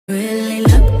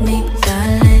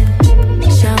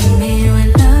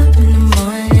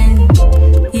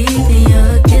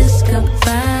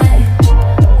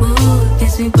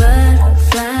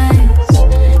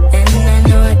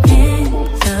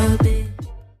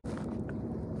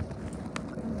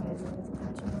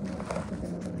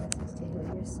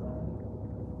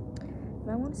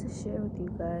share with you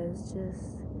guys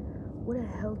just what a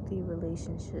healthy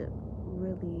relationship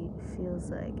really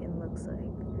feels like and looks like.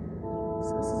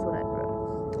 So this is what I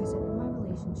wrote. I said, in my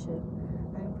relationship,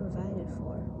 I am provided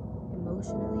for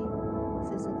emotionally,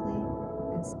 physically,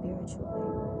 and spiritually.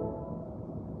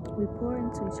 We pour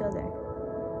into each other.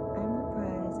 I am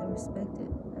apprised and respected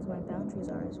as my boundaries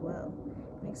are as well,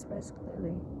 and expressed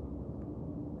clearly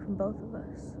from both of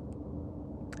us.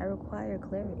 I require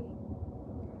clarity,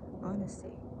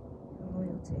 honesty, and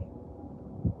loyalty.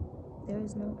 There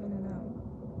is no in and out.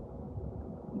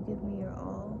 You give me your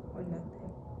all or nothing.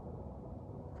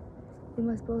 We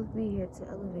must both be here to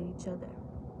elevate each other,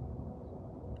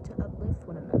 to uplift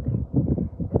one another,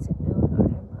 and to build our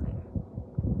empire.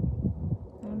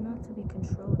 I am not to be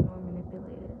controlled nor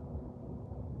manipulated.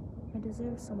 I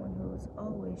deserve someone who is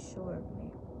always sure of me.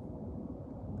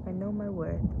 I know my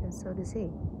worth, and so does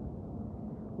he.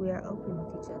 We are open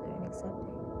with each other and accepting.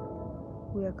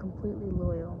 We are completely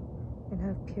loyal and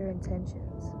have pure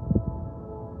intentions.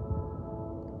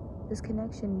 This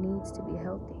connection needs to be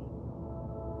healthy.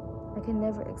 I can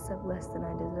never accept less than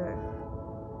I deserve.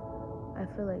 I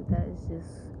feel like that is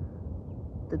just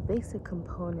the basic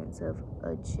components of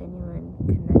a genuine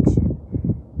connection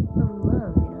of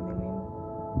love, you know what I mean?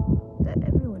 That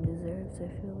everyone deserves. I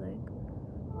feel like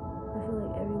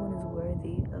everyone is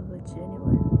worthy of a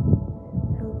genuine,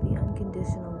 healthy,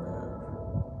 unconditional love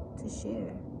to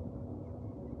share.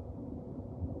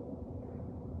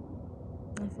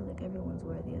 I feel like everyone's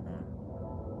worthy of that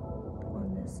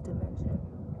on this dimension.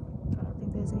 I don't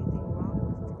think there's anything wrong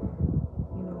with,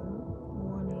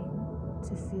 wanting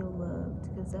to feel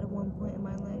loved. Because at one point in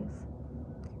my life,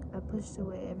 I pushed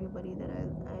away everybody that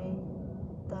I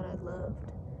thought I loved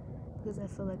because I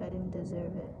felt like I didn't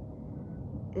deserve it.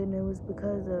 And it was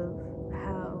because of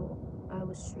how I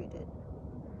was treated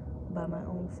by my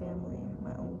own family,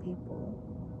 my own people,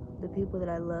 the people that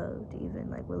I loved, even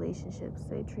like relationships.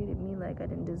 They treated me like I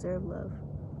didn't deserve love.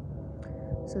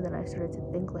 So then I started to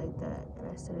think like that, and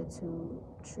I started to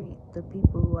treat the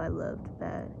people who I loved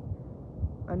bad,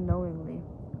 unknowingly.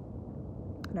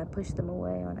 And I pushed them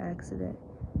away on accident.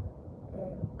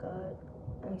 And God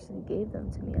actually gave them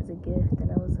to me as a gift,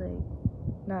 and I was like,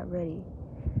 not ready.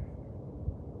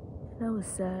 And I was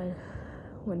sad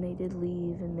when they did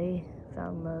leave and they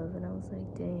found love, and I was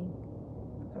like, dang,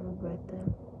 I regret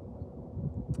that.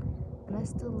 And I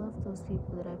still love those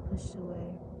people that I pushed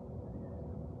away.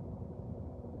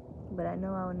 But I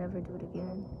know I will never do it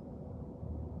again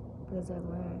because I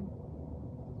learned.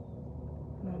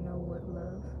 And I know what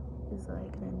love is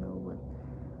like, and I know what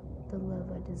the love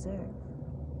I deserve.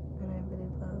 And I really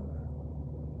love,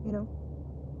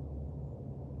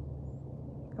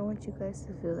 I want you guys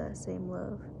to feel that same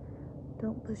love.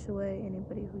 Don't push away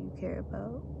anybody who you care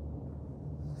about.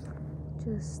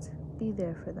 Just be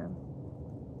there for them,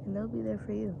 and they'll be there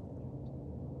for you.